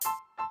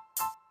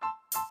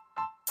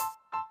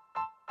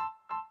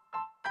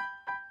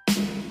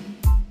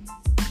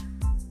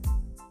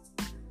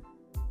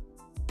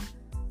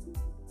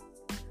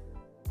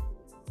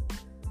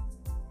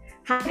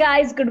Hi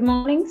guys, good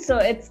morning. So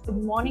it's the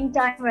morning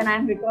time when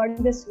I'm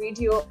recording this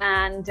video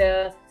and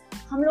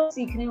हम लोग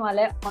सीखने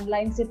वाले हैं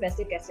ऑनलाइन से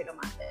पैसे कैसे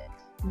कमाते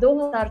हैं।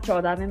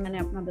 2014 में मैंने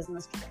अपना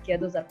बिजनेस स्टार्ट किया,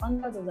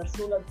 2015,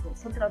 2016,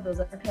 2017,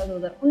 2018,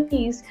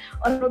 2019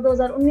 और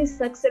 2019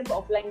 तक सिर्फ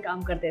ऑफलाइन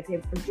काम करते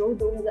थे। जो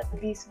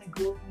 2020 में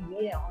ग्रोथ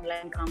मिली है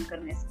ऑनलाइन काम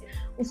करने से,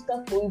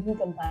 उसका कोई भी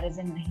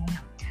कंपैरिजन नहीं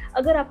है।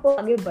 अगर आपको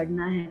आगे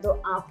बढ़ना है तो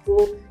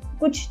आपको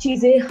कुछ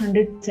चीजें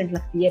 100%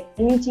 लगती है।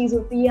 पहली चीज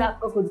होती है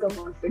आपका खुद का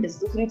कॉन्फिडेंस,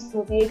 दूसरी चीज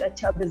होती है एक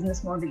अच्छा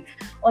बिजनेस मॉडल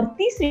और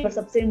तीसरी और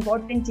सबसे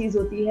इम्पोर्टेंट चीज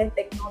होती है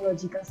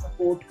टेक्नोलॉजी का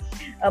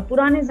सपोर्ट।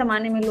 पुराने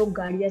जमाने में लोग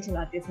गाड़ियां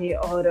चलाते थे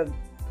और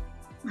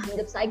हम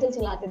जब साइकिल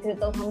चलाते थे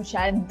तो हम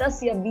शायद 10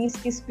 या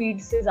 20 की स्पीड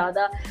से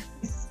ज्यादा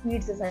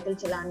स्पीड से साइकिल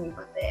चला नहीं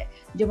पाते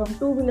हैं। जब हम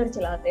टू व्हीलर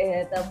चलाते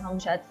हैं तब हम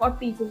शायद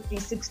 40, 50,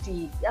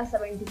 60 या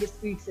 70 की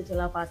स्पीड से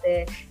चला पाते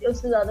हैं या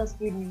उससे ज्यादा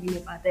स्पीड नहीं ले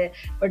पाते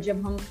हैं। पर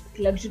जब हम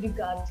लग्जरी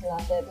कार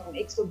चलाते हैं तो हम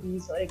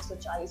 120 और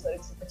 140 और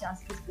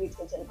 150 की स्पीड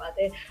से चल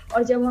पाते हैं।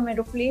 और जब हम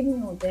एरोप्लेन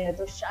में होते हैं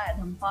तो शायद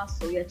हम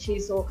 500 या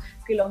 600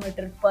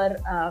 किलोमीटर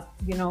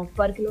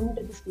पर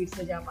किलोमीटर की स्पीड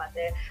से जा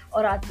पाते हैं।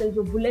 और आजकल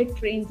जो बुलेट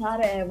ट्रेन आ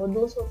रहे हैं वो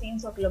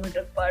 200-300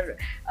 किलोमीटर पर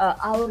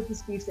आवर की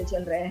स्पीड से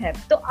चल रहे हैं।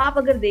 तो आप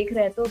अगर देख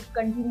रहे हैं तो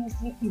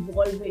कंटिन्यूसली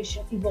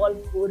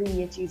इवॉल्व हो रही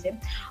है चीजें।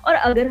 और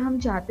अगर हम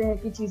चाहते हैं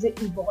कि चीजें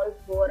इवॉल्व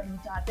हो और हम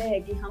चाहते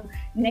हैं कि हम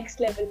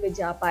नेक्स्ट लेवल पे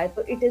जा पाए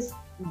तो it is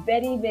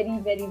very very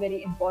very very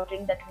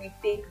important that we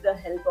take the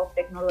help of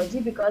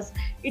technology because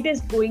it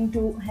is going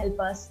to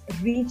help us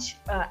reach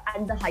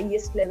at the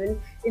highest level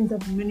in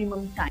the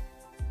minimum time.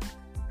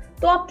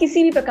 तो आप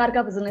किसी भी प्रकार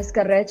का बिजनेस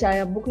कर रहे हैं, चाहे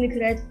आप बुक लिख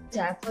रहे हैं,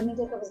 चाहे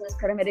फर्नीचर का बिजनेस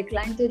कर रहे हैं। मेरे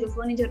क्लाइंट थे जो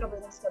फर्नीचर का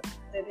बिजनेस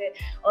करते थे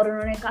और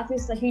उन्होंने काफी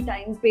सही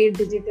टाइम पे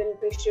डिजिटल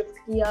पे शिफ्ट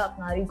किया,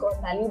 अपना रिकॉर्ड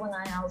वैल्यू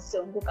बनाया, उससे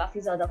उनको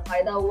काफी ज्यादा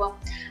फायदा हुआ।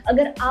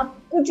 अगर आप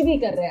कुछ भी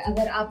कर रहे हैं,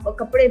 अगर आप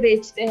कपड़े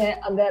बेचते हैं,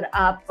 अगर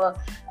आप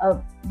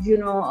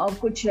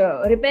कुछ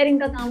रिपेयरिंग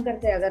का काम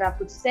करते हैं, अगर आप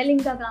कुछ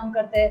सेलिंग का काम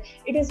करते हैं,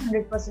 इट इज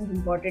 100%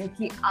 इम्पोर्टेंट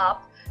कि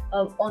आप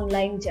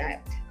ऑनलाइन जाए।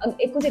 अब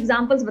कुछ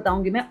एग्जाम्पल्स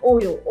बताऊंगी मैं।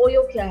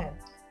 ओयो क्या है?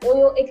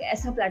 ओयो एक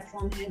ऐसा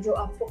प्लेटफॉर्म है जो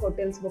आपको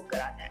होटल्स बुक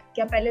कराता है।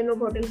 क्या पहले लोग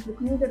होटल्स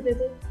बुक नहीं करते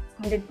थे?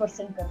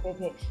 100% करते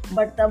थे,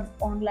 बट तब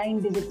ऑनलाइन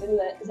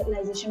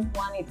डिजिटलाइजेशन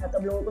हुआ नहीं था।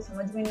 तब लोगों को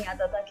समझ में नहीं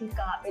आता था कि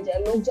कहाँ पे जाए।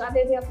 लोग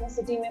जाते थे अपने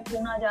सिटी में,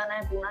 पूना जाना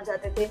है, पूना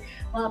जाते थे,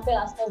 वहाँ पे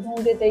आसपास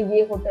ढूंढते थे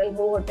ये होटल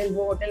वो होटल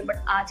वो होटल।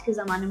 बट आज के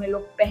ज़माने में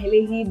लोग पहले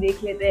ही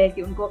देख लेते हैं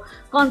कि उनको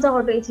कौन सा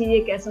होटल चाहिए,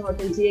 कैसा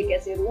होटल चाहिए,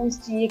 कैसे रूम्स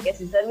चाहिए,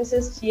 कैसी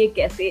सर्विसेज चाहिए,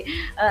 कैसे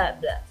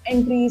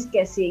एंट्रीज,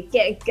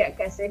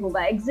 कैसे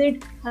होगा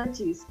एग्जिट, हर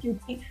चीज़।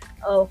 क्योंकि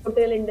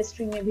होटल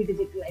इंडस्ट्री में भी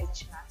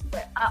डिजिटलाइजेशन आ चुका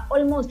है।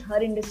 ऑलमोस्ट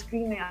हर इंडस्ट्री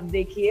में आप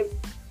देखिए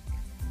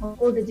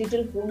हमको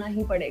डिजिटल होना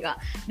ही पड़ेगा,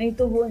 नहीं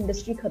तो वो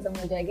इंडस्ट्री खत्म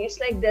हो जाएगी। इट्स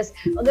लाइक दिस,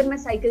 अगर मैं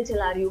साइकिल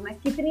चला रही हूँ, मैं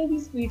कितनी भी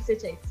स्पीड से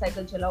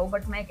साइकिल चलाऊँ,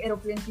 बट मैं एक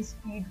एरोप्लेन की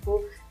स्पीड को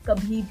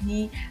कभी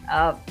भी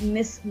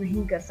मिस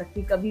नहीं कर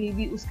सकती, कभी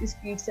भी उसकी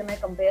स्पीड से मैं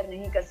कंपेयर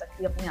नहीं कर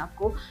सकती अपने आप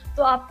को।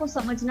 तो आपको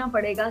समझना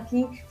पड़ेगा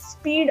कि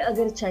स्पीड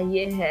अगर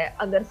चाहिए है,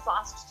 अगर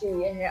फास्ट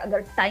चाहिए है,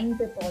 अगर टाइम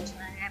पे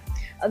पहुंचना है,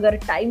 अगर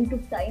टाइम टू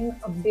टाइम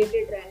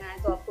अपडेटेड रहना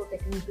है, तो आपको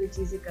टेक्निकल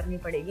चीजें करनी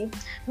पड़ेगी।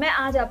 मैं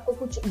आज आपको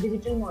कुछ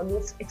डिजिटल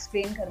मॉडल्स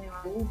एक्सप्लेन करने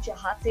वाली हूँ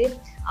जहाँ से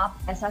आप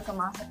पैसा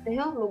कमा सकते हैं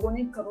और लोगों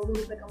ने करोड़ों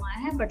रुपए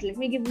कमाए हैं। But let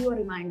me give you a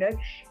reminder,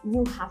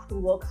 you have to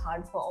work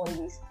hard for all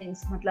these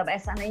things. मतलब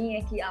ऐसा नहीं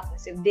है कि आपने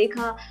सिर्फ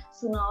देखा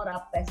सुना और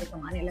आप पैसे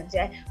कमाने लग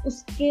जाए।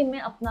 उसके में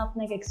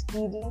अपना एक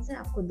एक्सपीरियंस है,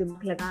 आपको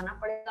दिमाग लगाना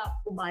पड़ेगा,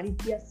 आपको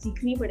बारीकियां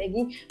सीखनी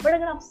पड़ेगी। बट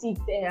अगर आप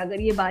सीखते हैं,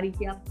 अगर ये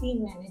बारीकियां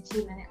 3 महीने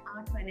 6 महीने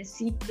 8 महीने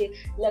सीख के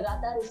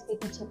लगातार इसके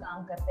पीछे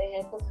काम करते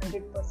हैं तो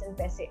 100%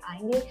 पैसे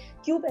आएंगे।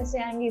 क्यों पैसे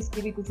आएंगे?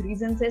 इसके भी कुछ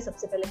रीजंस है।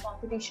 सबसे पहले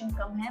कंपटीशन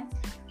कम है,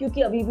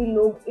 क्योंकि अभी भी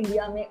लोग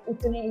इंडिया में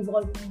उतने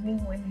इवॉल्व नहीं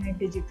हुए हैं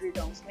डिजिटल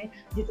टर्म्स में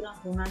जितना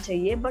होना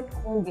चाहिए, बट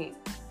होंगे।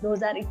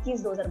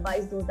 2021,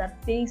 2022,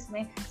 2023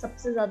 में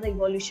सबसे ज्यादा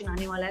इवोल्यूशन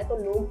आने वाला है, तो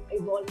लोग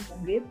इवॉल्व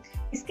होंगे।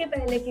 इसके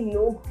पहले कि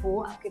लोग हो,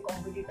 आपके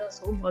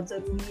कॉम्पिटिटर्स हो, बहुत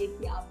जरूरी है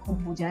कि आप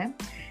खुद हो जाए।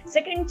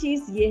 सेकेंड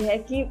चीज ये है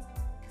कि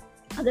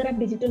अगर आप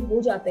डिजिटल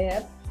हो जाते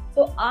हैं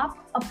तो आप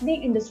अपनी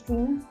इंडस्ट्री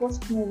में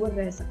फर्स्ट मूवर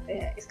रह सकते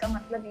हैं। इसका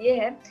मतलब ये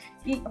है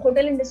कि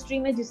होटल इंडस्ट्री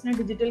में जिसने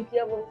डिजिटल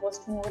किया वो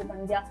फर्स्ट मूवर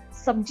बन गया।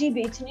 सब्जी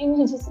बेचने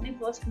में जिसने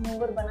फर्स्ट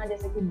मूवर बना,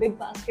 जैसे कि बिग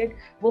बास्केट,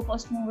 वो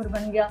फर्स्ट मूवर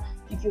बन गया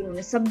क्योंकि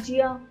उन्होंने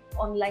सब्जियां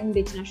ऑनलाइन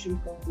बेचना शुरू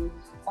कर दी।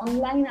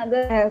 ऑनलाइन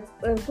अगर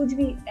कुछ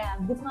भी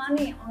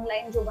दुकानें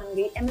ऑनलाइन जो बन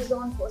गई,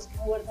 अमेजोन फर्स्ट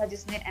मूवर था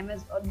जिसने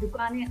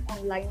दुकानें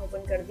ऑनलाइन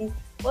ओपन कर दी,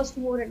 फर्स्ट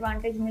मूवर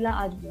एडवांटेज मिला।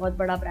 आज बहुत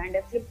बड़ा ब्रांड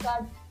है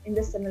Flipkart. In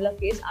the similar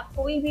case आप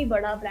कोई भी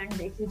बड़ा ब्रांड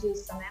देख लीजिए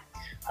इस समय,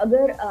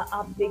 अगर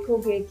आप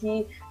देखोगे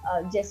कि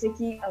जैसे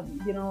कि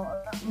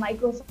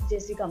माइक्रोसॉफ्ट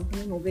जैसी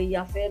कंपनी हो गई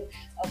या फिर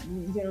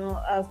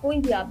कोई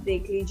भी आप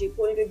देख लीजिए,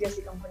 कोलगेट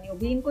जैसी कंपनी हो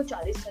गई, इनको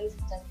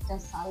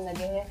 40-50 साल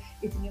लगे हैं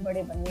इतने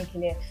बड़े बनने के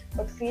लिए।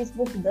 बट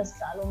फेसबुक 10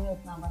 सालों में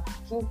उतना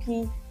बना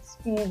क्योंकि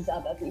स्पीड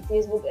ज्यादा थी।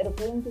 फेसबुक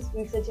एरोप्लेन की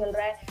स्पीड से चल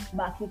रहा है,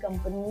 बाकी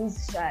कंपनीज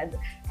शायद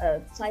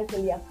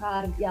साइकिल या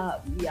कार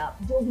या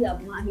जो भी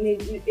आप मान ले,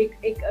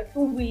 एक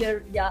टू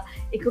व्हीलर या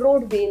एक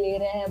रोड वे ले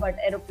रहे हैं, बट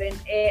एरोप्लेन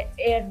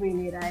एयर वे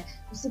ले रहा है।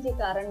 उसी के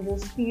कारण वो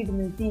स्पीड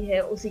मिलती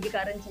है, उसी के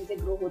कारण चीजें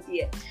ग्रो होती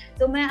है।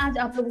 तो मैं आज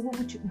आप लोगों को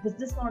कुछ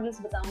बिजनेस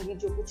मॉडल्स बताऊंगी,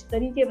 जो कुछ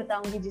तरीके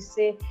बताऊंगी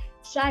जिससे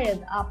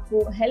शायद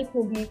आपको हेल्प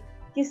होगी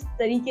किस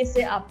तरीके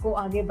से आपको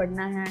आगे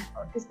बढ़ना है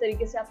और किस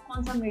तरीके से आप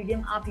कौन सा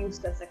मीडियम आप यूज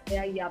कर सकते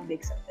हैं, ये आप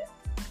देख सकते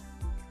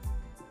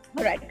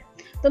हैं। राइट,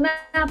 तो मैं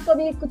आपको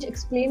अभी कुछ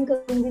एक्सप्लेन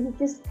करूंगी कि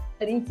किस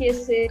तरीके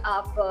से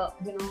आप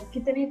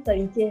कितने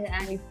तरीके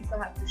हैं। And if I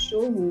have to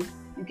show you,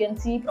 you can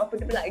see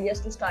profitable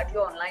ideas to start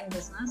your online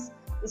business.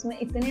 इसमें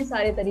इतने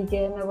सारे तरीके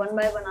हैं, मैं वन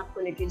बाय वन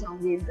आपको लेके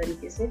जाऊंगी इन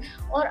तरीके से।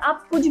 और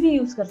आप कुछ भी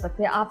यूज कर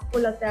सकते हैं। आपको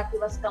लगता है आपके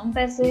पास कम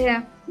पैसे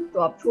हैं तो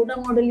आप छोटा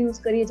मॉडल यूज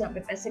करिए जहाँ पे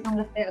पैसे कम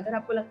लगते हैं। अगर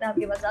आपको लगता है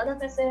आपके पास ज्यादा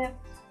पैसे हैं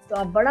तो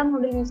आप बड़ा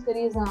मॉडल यूज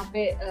करिए जहाँ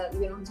पे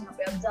जहाँ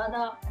पे आप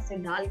ज्यादा पैसे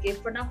डाल के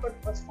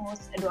फटाफट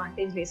फर्स्ट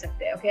एडवांटेज ले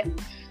सकते हैं। ओके,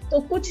 तो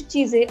कुछ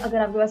चीजें अगर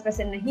आपके पास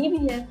पैसे नहीं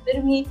भी है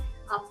फिर भी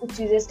आप कुछ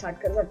चीजें स्टार्ट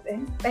कर सकते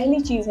हैं। पहली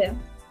चीज है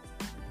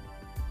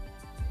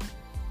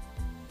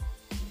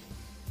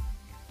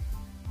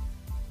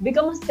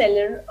become a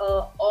seller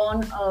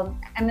on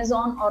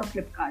Amazon और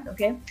Flipkart।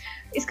 ओके,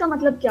 इसका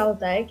मतलब क्या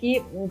होता है कि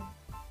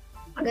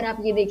अगर आप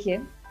ये देखिए,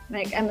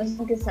 मैं एक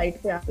Amazon के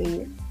साइट पे आ गई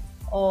है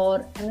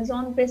और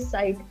Amazon पे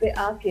साइट पे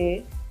आके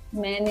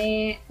मैंने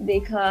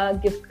देखा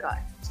गिफ्ट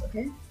कार्ड्स।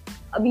 ओके,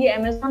 अब ये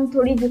Amazon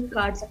थोड़ी गिफ्ट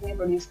कार्ड्स अपने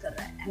प्रोड्यूस कर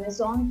रहा है,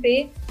 Amazon पे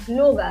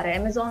लोग आ रहे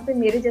हैं, Amazon पे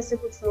मेरे जैसे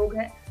कुछ लोग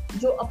हैं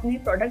जो अपने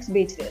प्रोडक्ट्स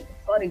बेच रहे थे।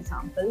 फॉर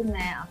एग्जाम्पल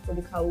मैं आपको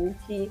दिखाऊँ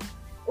कि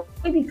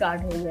कोई भी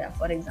कार्ड हो गया,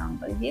 फॉर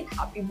एग्जाम्पल ये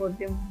हैप्पी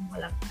बर्थडे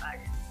वाला कार्ड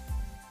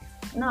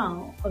है ना।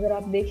 अगर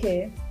आप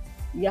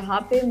देखें यहाँ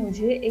पे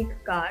मुझे एक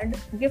कार्ड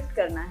गिफ्ट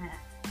करना है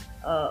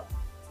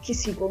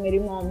किसी को, मेरी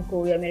मॉम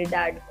को या मेरे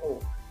डैड को,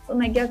 तो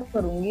मैं क्या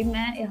करूँगी,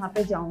 मैं यहाँ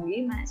पे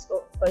जाऊँगी, मैं इसको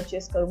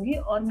परचेस करूँगी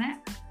और मैं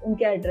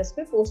उनके एड्रेस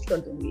पे पोस्ट कर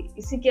दूंगी।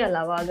 इसी के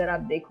अलावा अगर आप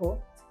देखो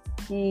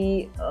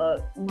कि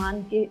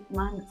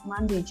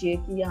मान लीजिए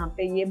कि यहाँ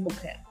पे ये बुक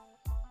है,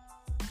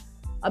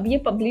 अब ये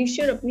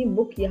पब्लिशर अपनी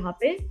बुक यहाँ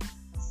पे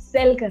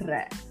सेल कर रहा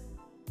है,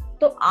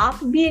 तो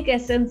आप भी एक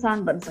ऐसे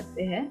इंसान बन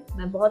सकते हैं।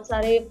 मैं बहुत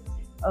सारे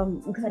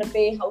घर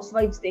पे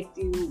हाउसवाइफ्स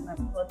देखती हूँ, मैं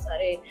बहुत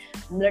सारे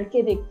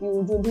लड़के देखती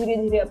हूँ जो धीरे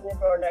धीरे अपने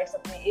प्रोडक्ट्स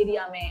अपने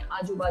एरिया में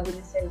आजू बाजू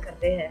में सेल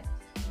करते हैं।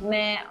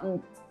 मैं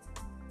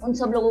उन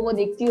सब लोगों को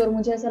देखती हूँ और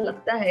मुझे ऐसा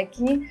लगता है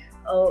कि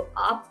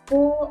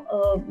आपको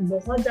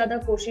बहुत ज्यादा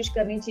कोशिश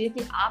करनी चाहिए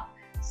कि आप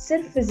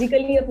सिर्फ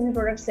फिजिकली अपने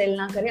प्रोडक्ट सेल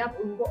ना करें, आप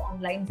उनको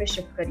ऑनलाइन पे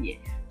शिफ्ट करिए।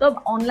 तो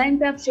अब ऑनलाइन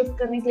पे आप शिफ्ट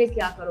करने के लिए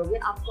क्या करोगे,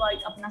 आपको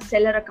अपना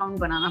सेलर अकाउंट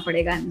बनाना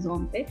पड़ेगा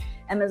अमेज़न पे,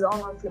 अमेज़न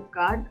और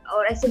फ्लिपकार्ट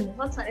और ऐसे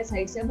बहुत सारे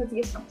साइट्स हैं, बट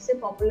ये सबसे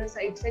पॉपुलर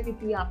साइट्स है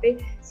क्योंकि यहाँ पे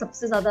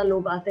सबसे ज्यादा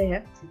लोग आते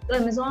हैं। तो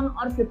अमेज़न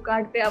और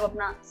फ्लिपकार्ट पे आप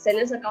अपना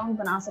सेलर्स अकाउंट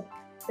बना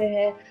सकते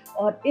हैं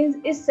और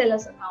इस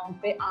सेलर्स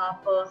अकाउंट पे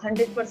आप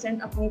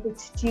 100% अपनी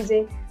कुछ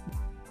चीजें,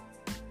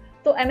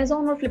 तो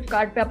अमेज़न और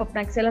फ्लिपकार्ट पे आप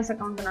अपना एक सेलर्स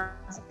अकाउंट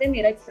बना सकते हैं।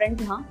 मेरा एक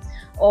फ्रेंड था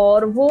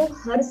और वो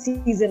हर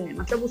सीजन में,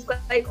 मतलब उसका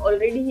एक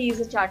ऑलरेडी ही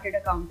is a chartered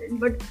accountant,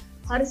 but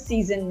हर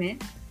सीजन में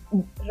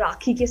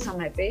राखी के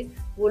समय पे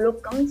वो लोग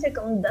कम से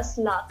कम 10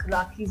 लाख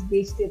राखी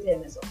बेचते थे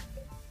अमेज़न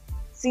पे।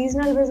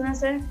 सीजनल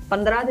बिजनेस है,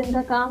 15 दिन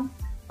का काम,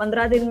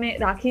 15 दिन में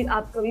राखी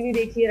आप कभी भी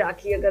देखिए,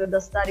 राखी अगर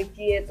 10 तारीख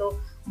की है तो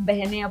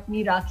बहनें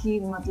अपनी राखी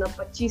मतलब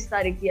 25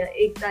 तारीख या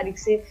 1 तारीख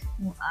से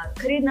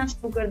खरीदना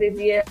शुरू कर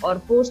देती है और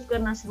पोस्ट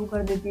करना शुरू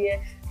कर देती है,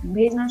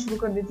 भेजना शुरू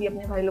कर देती है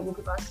अपने भाई लोगों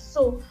के पास।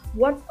 So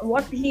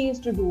what he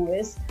used to do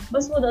is,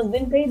 बस वो 10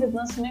 दिन के ही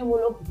बिजनेस में वो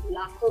लोग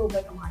लाखों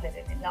रुपए कमा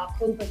लेते थे,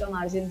 लाखों रुपए का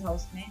मार्जिन था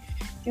उसमें।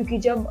 क्योंकि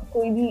जब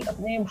कोई भी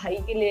अपने भाई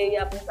के लिए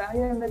या अपने फैमिली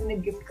मेंबर के लिए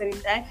गिफ्ट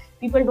खरीदता है,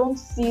 people don't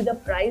see the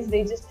price,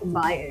 they just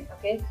buy it.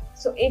 Okay,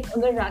 so एक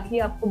अगर राखी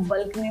आपको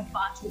बल्क में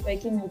 5 रुपए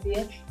की मिलती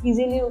है,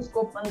 इजीली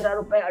उसको 15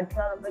 रुपए,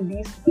 18 रुपए,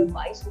 20 रुपए,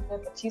 22 रुपए,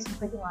 25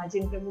 रुपए के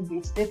मार्जिन पे वो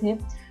बेचते थे।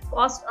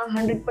 कॉस्ट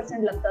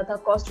 100% लगता था,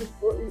 कॉस्ट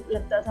उसको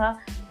लगता था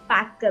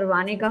पैक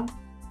करवाने का,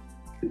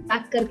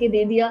 पैक करके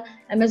दे दिया।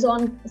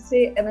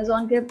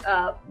 अमेज़न के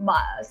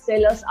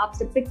सेलर्स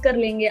आपसे पिक कर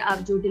लेंगे, आप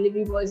जो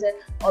डिलीवरी बॉयज है,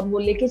 और वो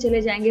लेके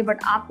चले जाएंगे,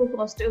 बट आपको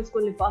कॉस्ट है उसको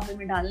लिफाफे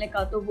में डालने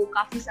का। तो वो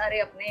काफ़ी सारे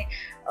अपने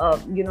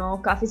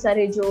काफ़ी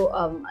सारे जो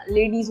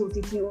लेडीज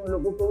होती थी उन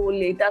लोगों को वो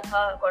लेता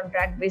था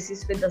कॉन्ट्रैक्ट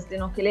बेसिस पे 10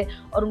 दिनों के लिए,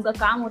 और उनका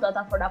काम होता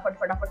था फटाफट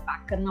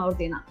पैक करना और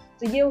देना।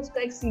 तो ये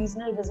उसका एक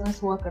सीजनल बिजनेस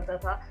हुआ करता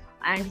था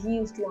and he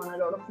used to earn a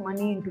lot of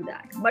money into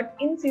that.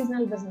 But in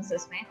seasonal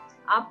businesses में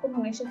आपको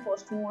हमेशा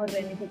फर्स्ट मूवर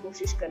रहने की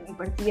कोशिश करनी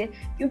पड़ती है,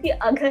 क्योंकि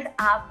अगर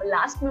आप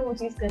लास्ट में वो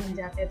चीज़ करने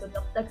जाते हैं तो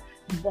तब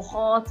तक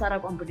बहुत सारा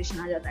कंपटीशन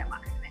आ जाता है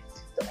मार्केट में।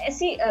 तो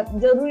ऐसी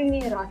जरूरी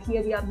नहीं है राखी,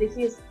 अभी आप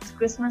देखिए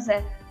क्रिसमस है,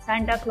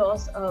 सैंटा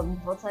क्लॉज,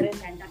 बहुत सारे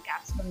सैंटा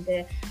कैप्स बनते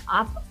हैं,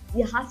 आप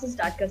यहाँ से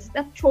स्टार्ट कर सकते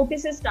हैं। आप छोटे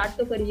से स्टार्ट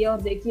तो करिए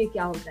और देखिए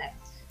क्या होता है।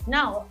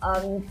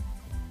 नाउ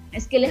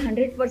इसके लिए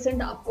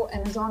 100% आपको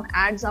अमेज़न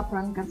एड्स आप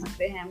रन कर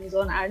सकते हैं।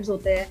 अमेज़न एड्स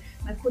होते हैं,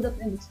 मैं खुद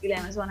अपने बुक्स के लिए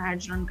अमेज़न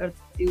एड्स रन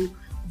करती हूँ,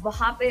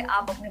 वहां पे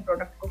आप अपने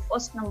प्रोडक्ट को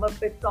फर्स्ट नंबर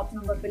पे, टॉप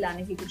नंबर पे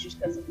लाने की कोशिश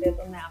कर सकते हैं।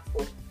 तो मैं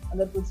आपको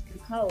अगर कुछ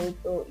दिखाऊं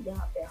तो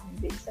यहाँ पे हम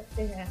देख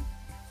सकते हैं,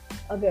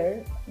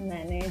 अगर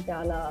मैंने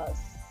डाला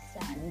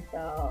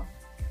सैंटा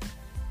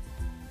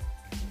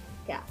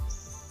कैप्स,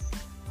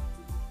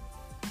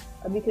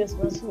 अभी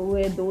क्रिसमस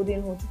हुए 2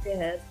 दिन हो चुके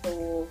हैं,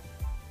 तो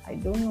आई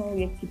डोंट नो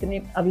ये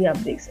कितने, अभी आप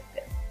देख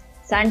सकते हैं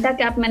सैंटा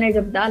कैप मैंने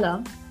जब डाला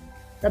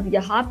तब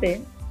यहाँ पे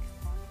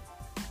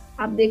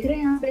आप देख रहे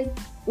हैं, यहाँ पे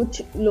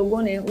कुछ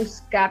लोगों ने उस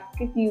कैप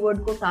के कीवर्ड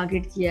को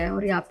टारगेट किया है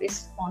और यहाँ पे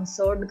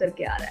स्पॉन्सर्ड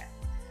करके आ रहा है।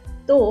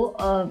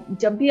 तो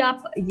जब भी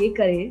आप ये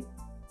करें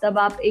तब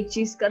आप एक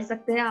चीज कर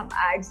सकते हैं, आप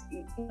एड्स,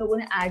 इन लोगों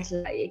ने एड्स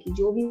लगाई है कि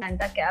जो भी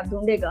सैंटा कैप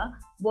ढूंढेगा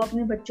वो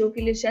अपने बच्चों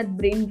के लिए शायद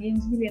ब्रेन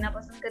गेम्स भी लेना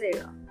पसंद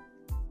करेगा।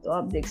 तो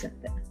आप देख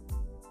सकते हैं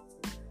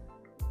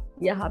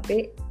यहाँ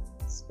पे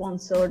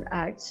स्पॉन्सर्ड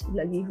एड्स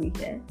लगी हुई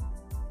है।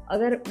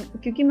 अगर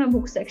क्योंकि मैं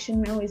बुक सेक्शन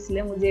में हूँ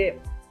इसलिए मुझे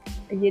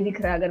ये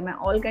दिख रहा है, अगर मैं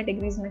ऑल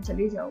कैटेगरीज में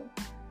चली जाऊँ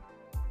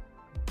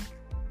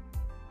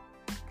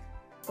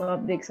तो आप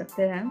देख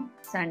सकते हैं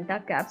सैंटा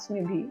कैप्स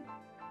में भी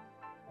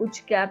कुछ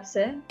कैप्स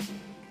है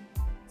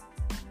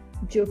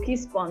जो कि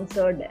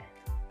स्पॉन्सर्ड है,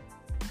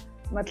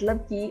 मतलब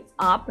कि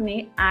आपने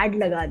ऐड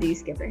लगा दी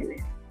इसके पहले,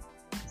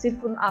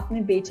 सिर्फ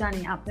आपने बेचा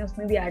नहीं, आपने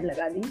उसमें भी ऐड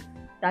लगा दी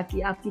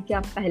ताकि आपकी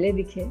कैप पहले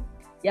दिखे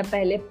या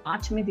पहले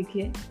 5 में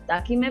दिखे,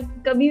 ताकि मैं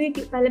कभी भी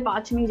पहले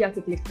 5 में ही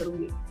जाके क्लिक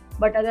करूंगी।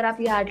 बट अगर आप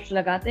ये ऐड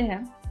लगाते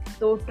हैं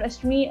तो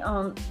ट्रस्ट मी,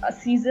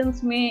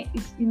 सीजन्स में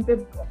इन पे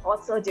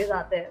बहुत सर्चेज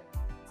आते हैं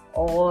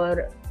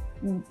और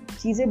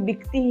चीजें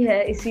बिकती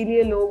है,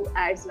 इसीलिए लोग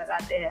एड्स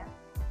लगाते हैं।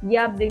 ये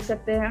आप देख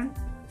सकते हैं,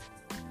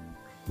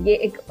 ये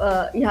एक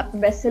यहाँ पे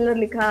बेस्ट सेलर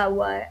लिखा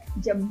हुआ है।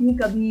 जब भी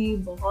कभी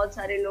बहुत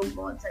सारे लोग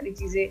बहुत सारी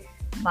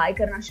चीजें बाय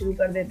करना शुरू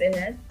कर देते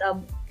हैं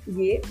तब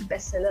ये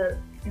बेस्ट सेलर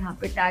यहाँ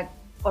पे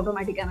टैग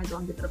ऑटोमेटिक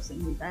अमेज़न की तरफ से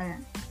मिलता है।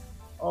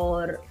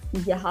 और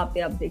यहाँ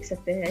पे आप देख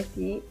सकते हैं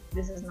कि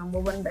this is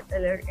number 1 best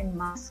seller in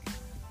mask,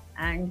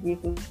 and ये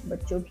कुछ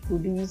बच्चों की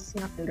हुडीज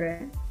यहाँ मिल रहे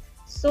हैं।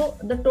 So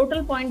the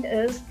total point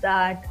is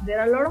that there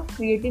are a lot of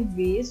creative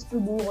ways to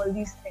do all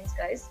these things,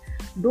 guys.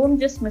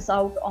 Don't just miss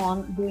out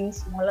on doing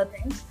smaller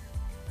things.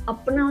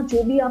 अपना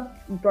जो भी आप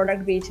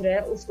प्रोडक्ट बेच रहे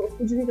हैं उसको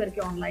कुछ भी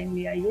करके ऑनलाइन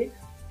ले आइए,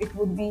 it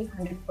would be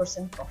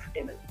 100%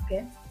 profitable.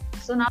 Okay,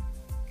 so now